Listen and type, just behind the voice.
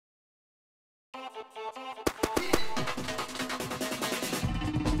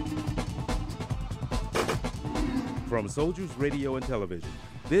From Soldiers Radio and Television,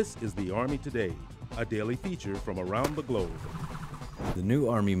 this is the Army Today, a daily feature from around the globe. The new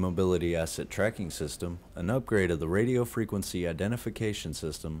Army Mobility Asset Tracking System, an upgrade of the Radio Frequency Identification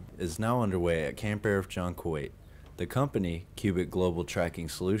System, is now underway at Camp Arif John, Kuwait. The company, Kuwait Global Tracking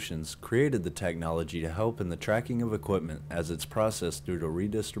Solutions, created the technology to help in the tracking of equipment as it's processed through the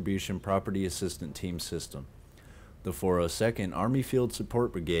Redistribution Property Assistant Team system. The 402nd Army Field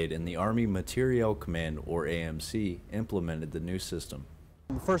Support Brigade and the Army Materiel Command, or AMC, implemented the new system.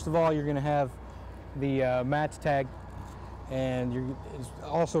 First of all, you're going to have the MATS tag, and it's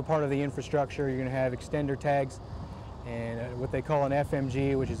also part of the infrastructure. You're going to have extender tags and what they call an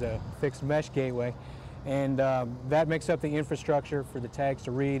FMG, which is a fixed mesh gateway. And that makes up the infrastructure for the tags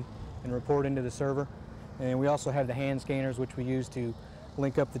to read and report into the server. And we also have the hand scanners, which we use to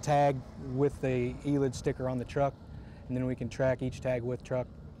link up the tag with the ELID sticker on the truck, and then we can track each tag with truck.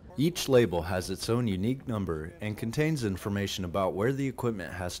 Each label has its own unique number and contains information about where the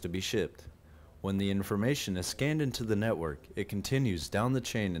equipment has to be shipped. When the information is scanned into the network, it continues down the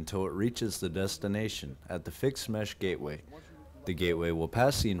chain until it reaches the destination at the fixed mesh gateway. The gateway will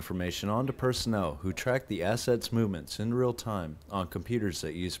pass the information on to personnel who track the asset's movements in real time on computers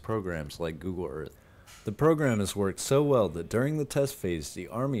that use programs like Google Earth. The program has worked so well that during the test phase, the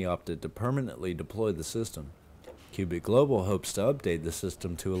Army opted to permanently deploy the system. Kuwait Global hopes to update the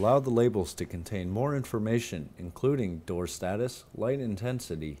system to allow the labels to contain more information, including door status, light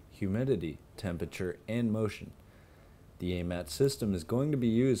intensity, humidity, temperature, and motion. The AMAT system is going to be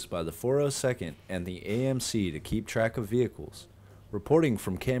used by the 402nd and the AMC to keep track of vehicles. Reporting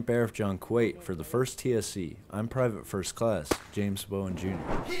from Camp Arif John, Kuwait for the 1st TSC, I'm Private First Class James Bowen Jr.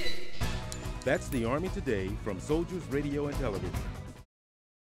 That's the Army Today from Soldiers Radio and Television.